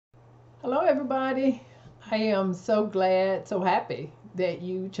Hello, everybody. I am so glad, so happy that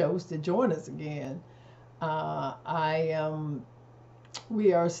you chose to join us again. I am.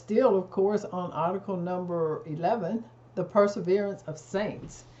 We are still, of course, on article number 11, the perseverance of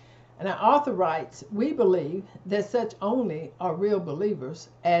saints. And our author writes, "We believe that such only are real believers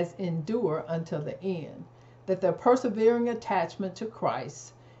as endure until the end. That their persevering attachment to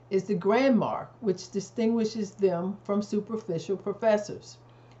Christ is the grand mark which distinguishes them from superficial professors."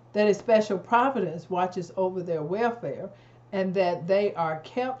 That a special providence watches over their welfare, and that they are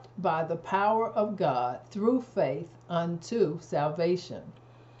kept by the power of God through faith unto salvation.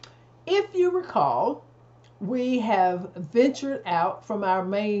 If you recall, we have ventured out from our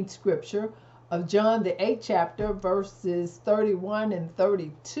main scripture of John, the 8th chapter, verses 31 and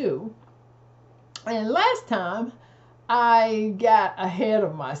 32. And last time I got ahead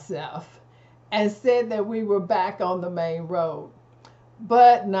of myself and said that we were back on the main road.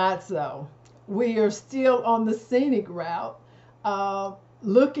 But not so. We are still on the scenic route,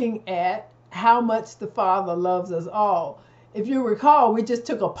 looking at how much the Father loves us all. If you recall, we just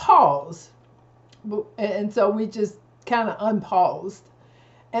took a pause, and so we just kind of unpaused.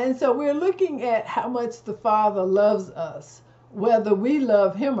 And so we're looking at how much the Father loves us, whether we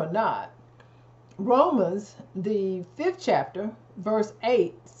love Him or not. Romans, the 5th chapter, verse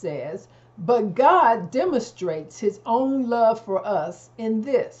 8 says, "But God demonstrates His own love for us in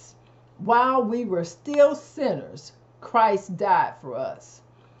this: while we were still sinners, Christ died for us."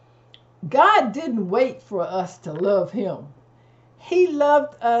 God didn't wait for us to love Him. He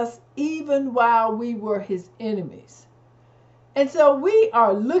loved us even while we were His enemies. And so we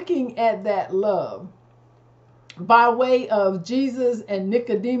are looking at that love by way of Jesus and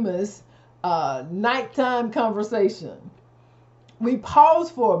Nicodemus' nighttime conversation. We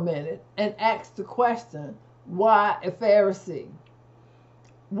pause for a minute and ask the question, why a Pharisee?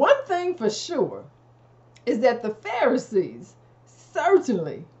 One thing for sure is that the Pharisees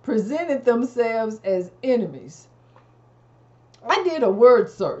certainly presented themselves as enemies. I did a word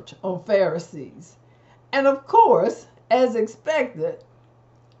search on Pharisees, and of course, as expected,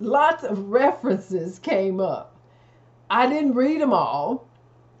 lots of references came up. I didn't read them all,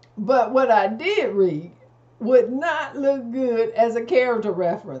 but what I did read would not look good as a character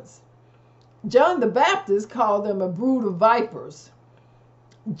reference. John the Baptist called them a brood of vipers.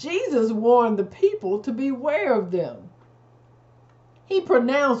 Jesus warned the people to beware of them. He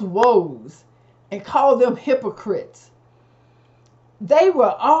pronounced woes and called them hypocrites. They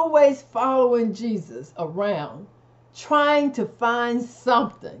were always following Jesus around, trying to find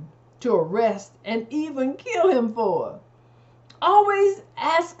something to arrest and even kill him for. Always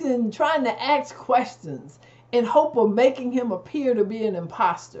asking, trying to ask questions in hope of making him appear to be an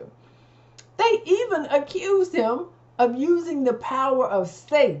impostor. They even accused him of using the power of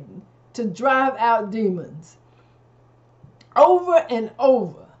Satan to drive out demons. Over and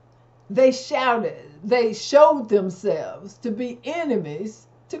over, they showed themselves to be enemies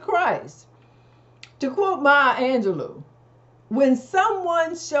to Christ. To quote Maya Angelou, when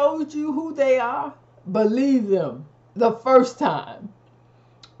someone shows you who they are, believe them the first time.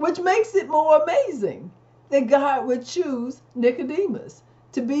 Which makes it more amazing that God would choose Nicodemus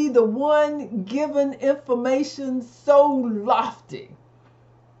to be the one given information so lofty.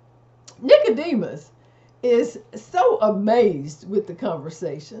 Nicodemus is so amazed with the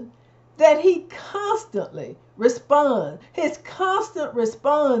conversation that he constantly responds. His constant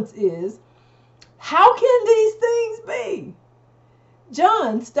response is, "How can these things be?"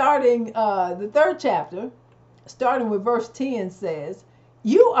 John, starting the 3rd chapter, starting with verse 10, says,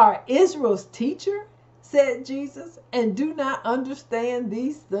 "You are Israel's teacher," said Jesus, "and do not understand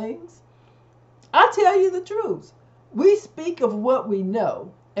these things." I tell you the truth. We speak of what we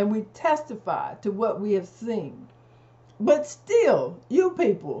know, and we testify to what we have seen. But still, you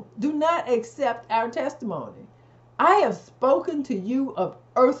people do not accept our testimony. I have spoken to you of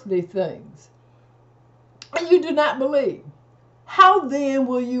earthly things, and you do not believe. How then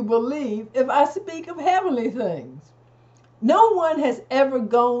will you believe if I speak of heavenly things? No one has ever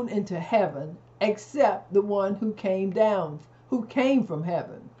gone into heaven except the one who came from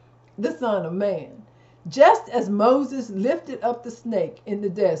heaven, the Son of Man. Just as Moses lifted up the snake in the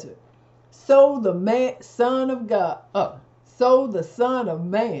desert, so the Son of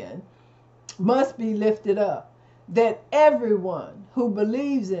Man must be lifted up, that everyone who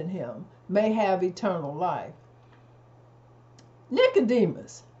believes in him may have eternal life.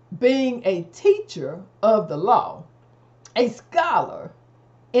 Nicodemus, being a teacher of the law, a scholar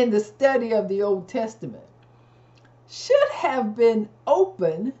in the study of the Old Testament, should have been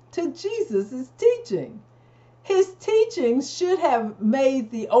open to Jesus' teaching. His teachings should have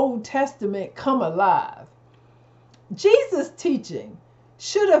made the Old Testament come alive. Jesus' teaching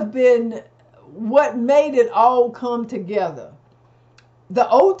should have been what made it all come together. The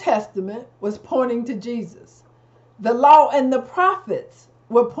Old Testament was pointing to Jesus. The law and the prophets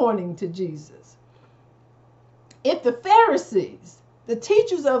were pointing to Jesus. If the Pharisees, the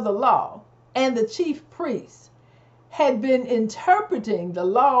teachers of the law, and the chief priests had been interpreting the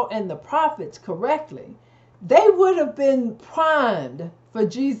law and the prophets correctly, they would have been primed for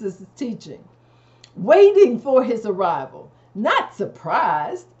Jesus' teaching, waiting for his arrival, not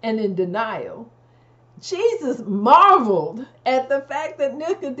surprised and in denial. Jesus marveled at the fact that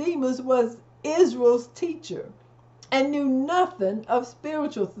Nicodemus was Israel's teacher and knew nothing of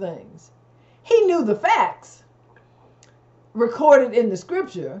spiritual things. He knew the facts recorded in the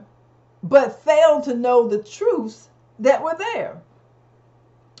scripture, but failed to know the truths that were there.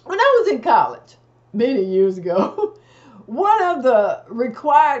 When I was in college, many years ago, one of the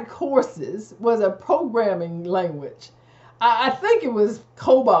required courses was a programming language. I think it was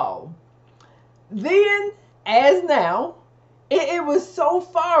COBOL. Then, as now, it was so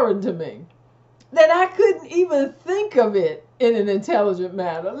foreign to me that I couldn't even think of it in an intelligent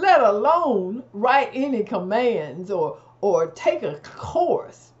manner, let alone write any commands or take a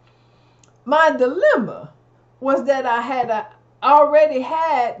course. My dilemma was that I had already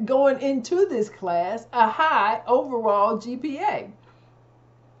had, going into this class, a high overall GPA.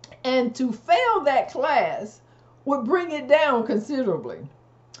 And to fail that class would bring it down considerably.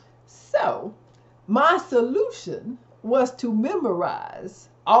 So, my solution was to memorize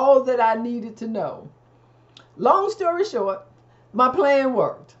all that I needed to know. Long story short, my plan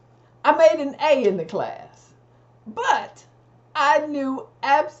worked. I made an A in the class, but I knew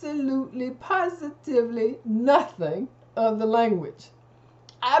absolutely, positively nothing of the language.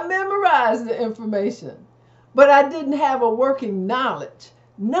 I memorized the information, but I didn't have a working knowledge,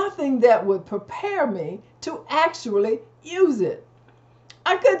 nothing that would prepare me to actually use it.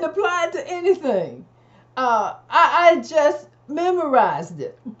 I couldn't apply it to anything. I just memorized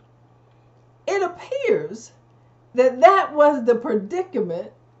it. It appears that was the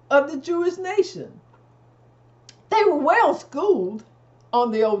predicament of the Jewish nation. They were well schooled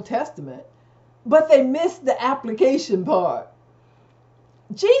on the Old Testament, but they missed the application part.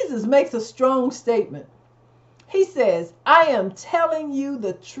 Jesus makes a strong statement. He says, I am telling you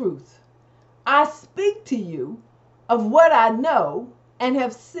the truth. I speak to you of what I know and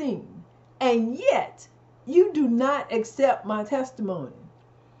have seen, and yet you do not accept my testimony.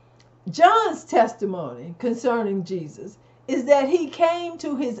 John's testimony concerning Jesus is that he came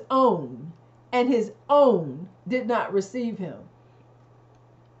to his own, and his own did not receive him.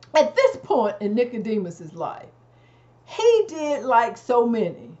 At this point in Nicodemus's life, he did like so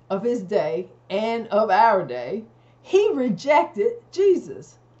many of his day and of our day. He rejected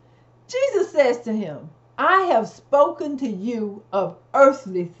Jesus. Jesus says to him, I have spoken to you of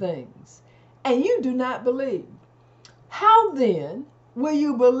earthly things, and you do not believe. How then will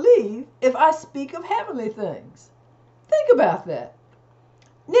you believe if I speak of heavenly things? Think about that.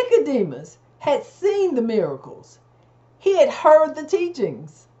 Nicodemus had seen the miracles. He had heard the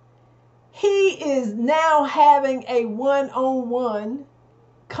teachings. He is now having a one-on-one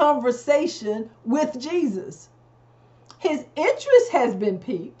conversation with Jesus. His interest has been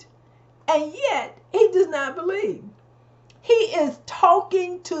piqued, and yet he does not believe. He is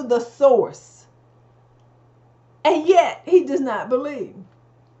talking to the source, and yet he does not believe.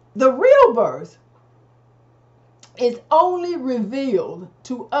 The real birth is only revealed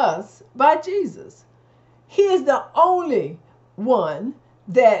to us by Jesus. He is the only one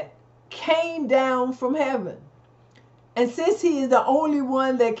that came down from heaven. And since he is the only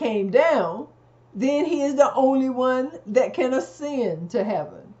one that came down, then he is the only one that can ascend to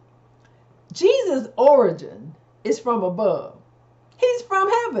heaven. Jesus' origin is from above. He's from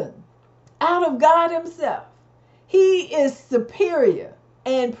heaven, out of God himself. He is superior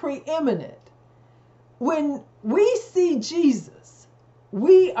and preeminent. When we see Jesus,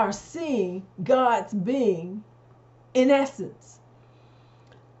 we are seeing God's being in essence.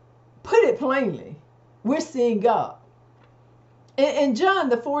 Put it plainly, we're seeing God. In John,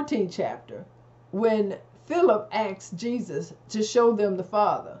 the 14th chapter, when Philip asked Jesus to show them the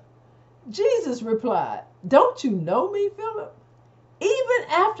Father, Jesus replied, don't you know me, Philip? Even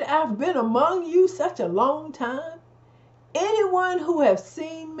after I've been among you such a long time, anyone who has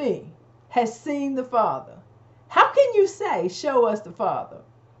seen me has seen the Father. How can you say, show us the Father?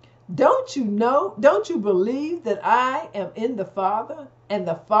 Don't you know, don't you believe that I am in the Father and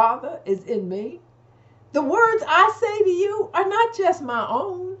the Father is in me? The words I say to you are not just my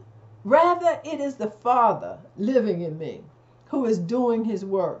own, Rather, it is the Father living in me who is doing his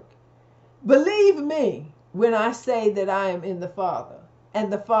work. Believe me when I say that I am in the Father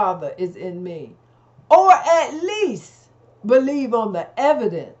and the Father is in me. Or at least believe on the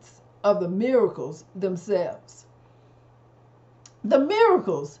evidence of the miracles themselves. The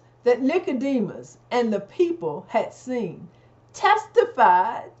miracles that Nicodemus and the people had seen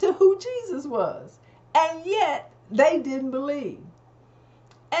testified to who Jesus was, and yet they didn't believe.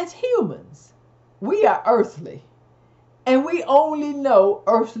 As humans, we are earthly, and we only know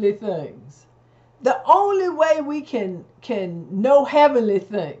earthly things. The only way we can know heavenly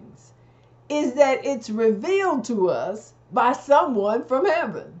things is that it's revealed to us by someone from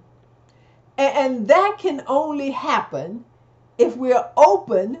heaven. And that can only happen if we're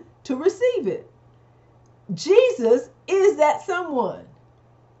open to receive it. Jesus is that someone.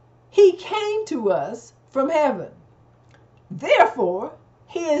 He came to us from heaven. Therefore,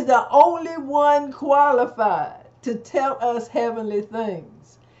 he is the only one qualified to tell us heavenly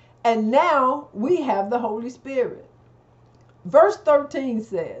things. And now we have the Holy Spirit. Verse 13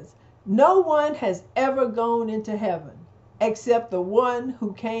 says, "No one has ever gone into heaven except the one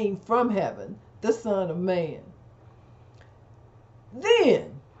who came from heaven, the Son of Man."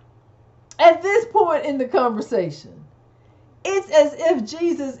 Then, at this point in the conversation, it's as if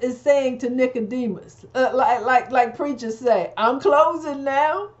Jesus is saying to Nicodemus, like preachers say, "I'm closing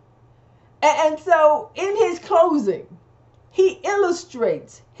now." And so in his closing, he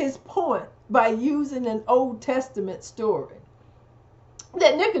illustrates his point by using an Old Testament story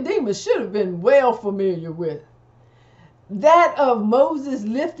that Nicodemus should have been well familiar with. That of Moses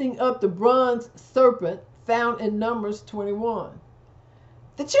lifting up the bronze serpent found in Numbers 21.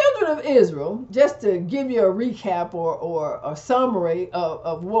 The children of Israel, just to give you a recap or a summary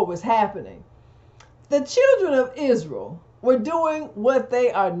of what was happening, the children of Israel were doing what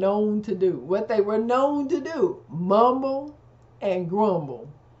they are known to do, what they were known to do, mumble and grumble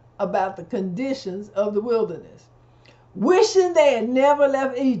about the conditions of the wilderness, wishing they had never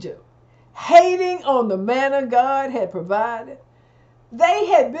left Egypt, hating on the manna God had provided. They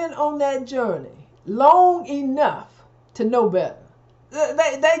had been on that journey long enough to know better.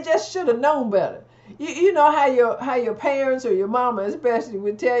 They just should have known better. You know how your parents or your mama especially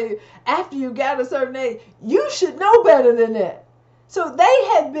would tell you after you got a certain age, you should know better than that. So they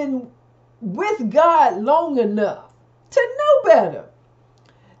had been with God long enough to know better.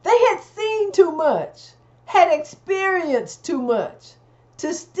 They had seen too much, had experienced too much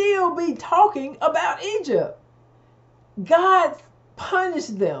to still be talking about Egypt. God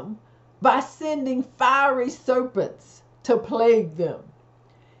punished them by sending fiery serpents to plague them.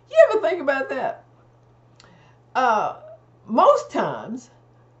 You ever think about that? Most times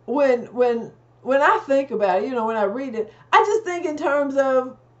when I think about it, when I read it, I just think in terms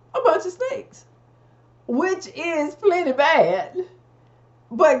of a bunch of snakes, which is plenty bad.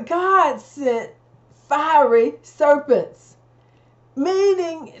 But God sent fiery serpents,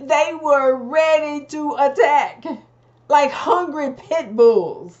 meaning they were ready to attack like hungry pit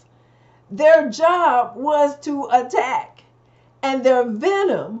bulls. Their job was to attack, and their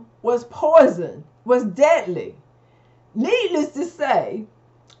venom was poison, was deadly. Needless to say,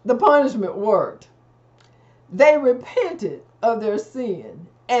 the punishment worked. They repented of their sin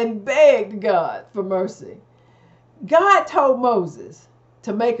and begged God for mercy. God told Moses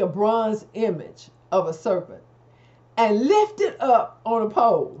to make a bronze image of a serpent and lift it up on a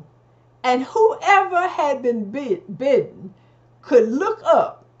pole, and whoever had been bitten could look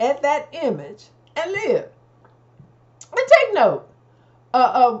up at that image and live. And take note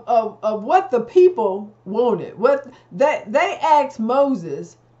of what the people wanted. What they asked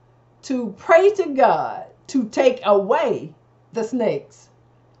Moses to pray to God to take away the snakes.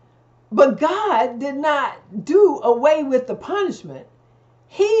 But God did not do away with the punishment.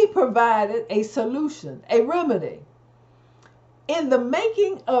 He provided a solution, a remedy. In the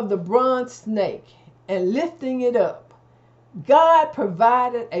making of the bronze snake and lifting it up, God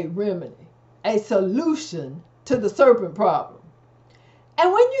provided a remedy, a solution to the serpent problem.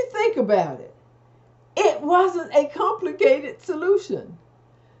 And when you think about it, it wasn't a complicated solution.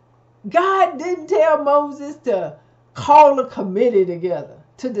 God didn't tell Moses to call a committee together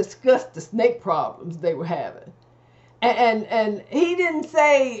to discuss the snake problems they were having. And he didn't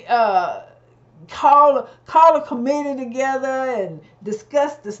say call a committee together and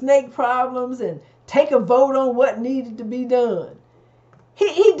discuss the snake problems and take a vote on what needed to be done.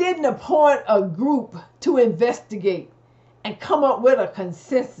 He didn't appoint a group to investigate and come up with a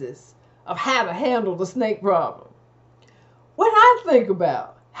consensus of how to handle the snake problem. When I think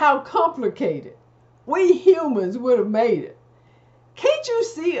about how complicated we humans would have made it, Can't you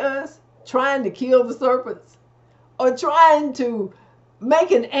see us trying to kill the serpents or trying to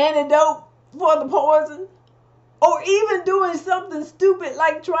make an antidote for the poison or even doing something stupid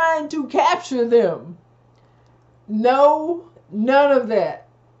like trying to capture them? No, none of that.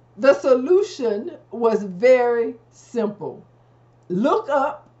 The solution was very simple. Look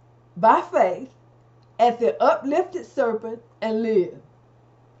up by faith at the uplifted serpent and live.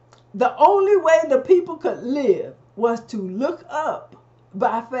 The only way the people could live was to look up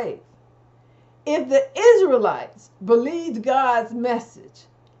by faith. If the Israelites believed God's message,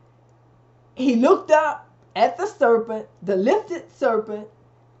 he looked up at the serpent, the lifted serpent,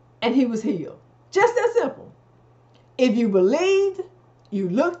 and he was healed. Just that simple. If you believed, you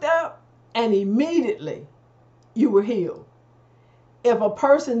looked up, and immediately you were healed. If a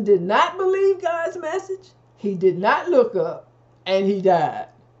person did not believe God's message, he did not look up, and he died.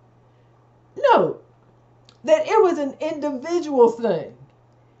 Note that it was an individual thing.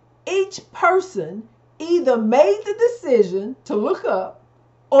 Each person either made the decision to look up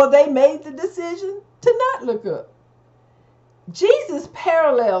or they made the decision to not look up. Jesus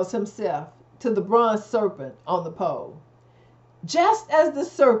parallels himself to the bronze serpent on the pole. Just as the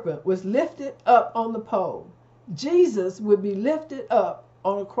serpent was lifted up on the pole, Jesus would be lifted up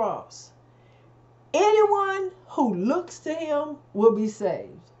on a cross. Anyone who looks to him will be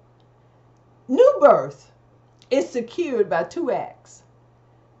saved. New birth is secured by two acts.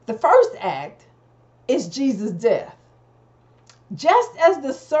 The first act is Jesus' death. Just as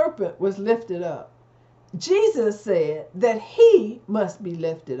the serpent was lifted up, Jesus said that he must be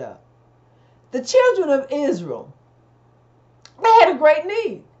lifted up. The children of Israel, they had a great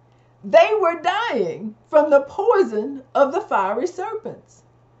need. They were dying from the poison of the fiery serpents.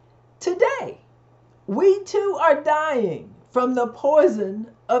 Today, we too are dying from the poison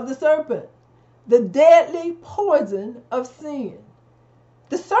of the serpent, the deadly poison of sin.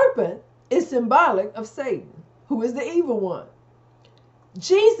 The serpent is symbolic of Satan, who is the evil one.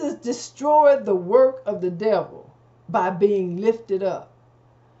 Jesus destroyed the work of the devil by being lifted up.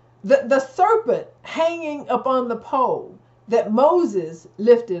 The serpent hanging upon the pole that Moses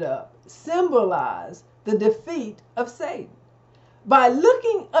lifted up symbolized the defeat of Satan. By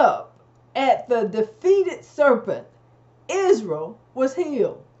looking up at the defeated serpent, Israel was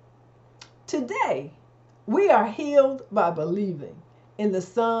healed. Today, we are healed by believing in the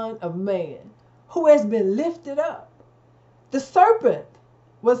Son of Man, who has been lifted up. The serpent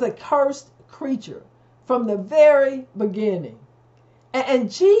was a cursed creature from the very beginning,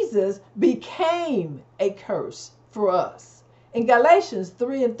 and Jesus became a curse for us. In Galatians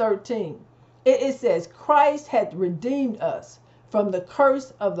 3:13, it says, Christ hath redeemed us from the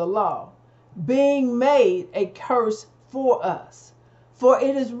curse of the law, being made a curse for us. For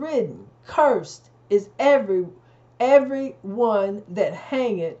it is written, cursed is every one that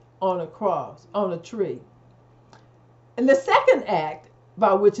hangeth on a cross, on a tree. And the second act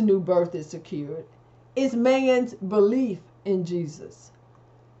by which new birth is secured is man's belief in Jesus.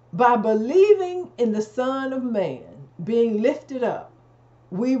 By believing in the Son of Man being lifted up,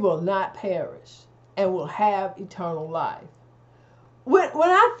 we will not perish and will have eternal life. When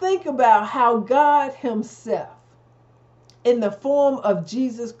I think about how God himself, in the form of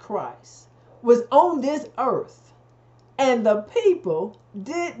Jesus Christ, was on this earth, and the people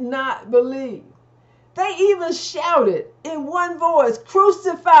did not believe. They even shouted in one voice,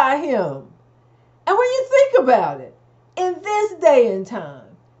 crucify him. And when you think about it, in this day and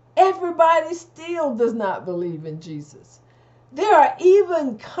time, everybody still does not believe in Jesus. There are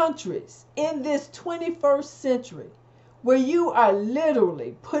even countries in this 21st century where you are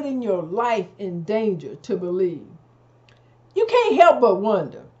literally putting your life in danger to believe. You can't help but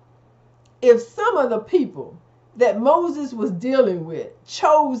wonder if some of the people that Moses was dealing with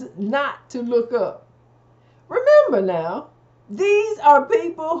chose not to look up. Remember now, these are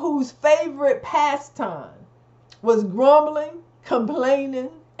people whose favorite pastime was grumbling, complaining,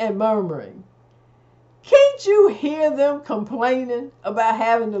 and murmuring. Can't you hear them complaining about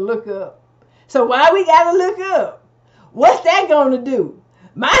having to look up? So why we gotta look up? What's that gonna do?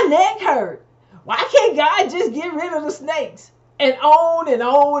 My neck hurt. Why can't God just get rid of the snakes? And on and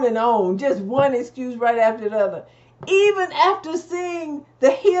on and on. Just one excuse right after the other. Even after seeing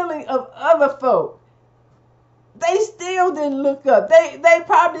the healing of other folk, they still didn't look up. They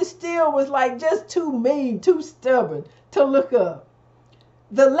probably still was like just too mean, too stubborn to look up.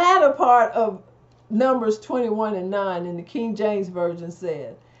 The latter part of Numbers 21:9 in the King James Version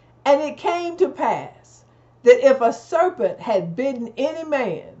said, and it came to pass that if a serpent had bitten any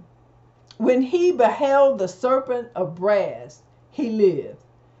man, when he beheld the serpent of brass, he lived.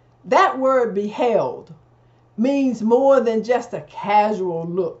 That word beheld means more than just a casual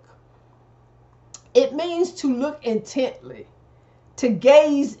look. It means to look intently, to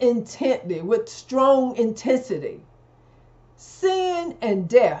gaze intently with strong intensity. Sin and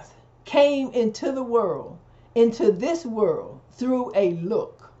death came into this world through a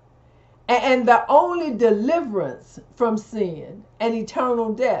look. And the only deliverance from sin and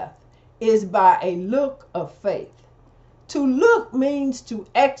eternal death is by a look of faith. To look means to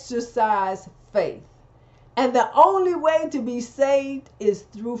exercise faith. And the only way to be saved is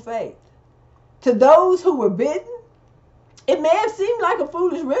through faith. To those who were bitten, it may have seemed like a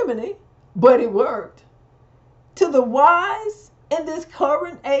foolish remedy, but it worked. To the wise in this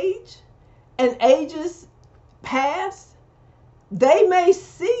current age and ages past, they may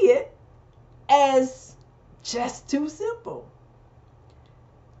see it as just too simple.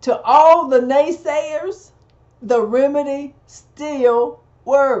 To all the naysayers, the remedy still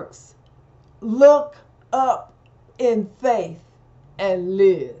works. Look up in faith and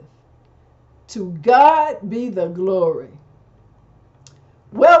live. To God be the glory.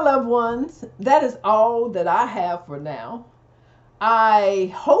 Well, loved ones, that is all that I have for now.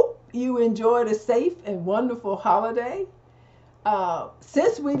 I hope you enjoyed a safe and wonderful holiday.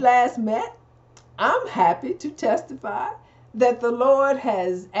 Since we last met, I'm happy to testify that the Lord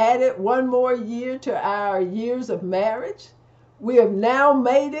has added one more year to our years of marriage. We have now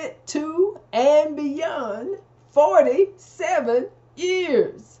made it to and beyond 47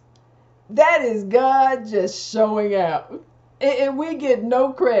 years. That is God just showing out. And we get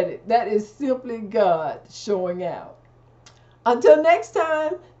no credit. That is simply God showing out. Until next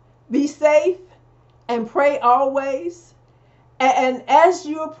time, be safe and pray always. And as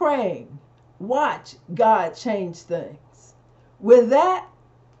you're praying, watch God change things. With that,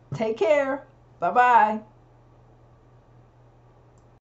 take care. Bye-bye.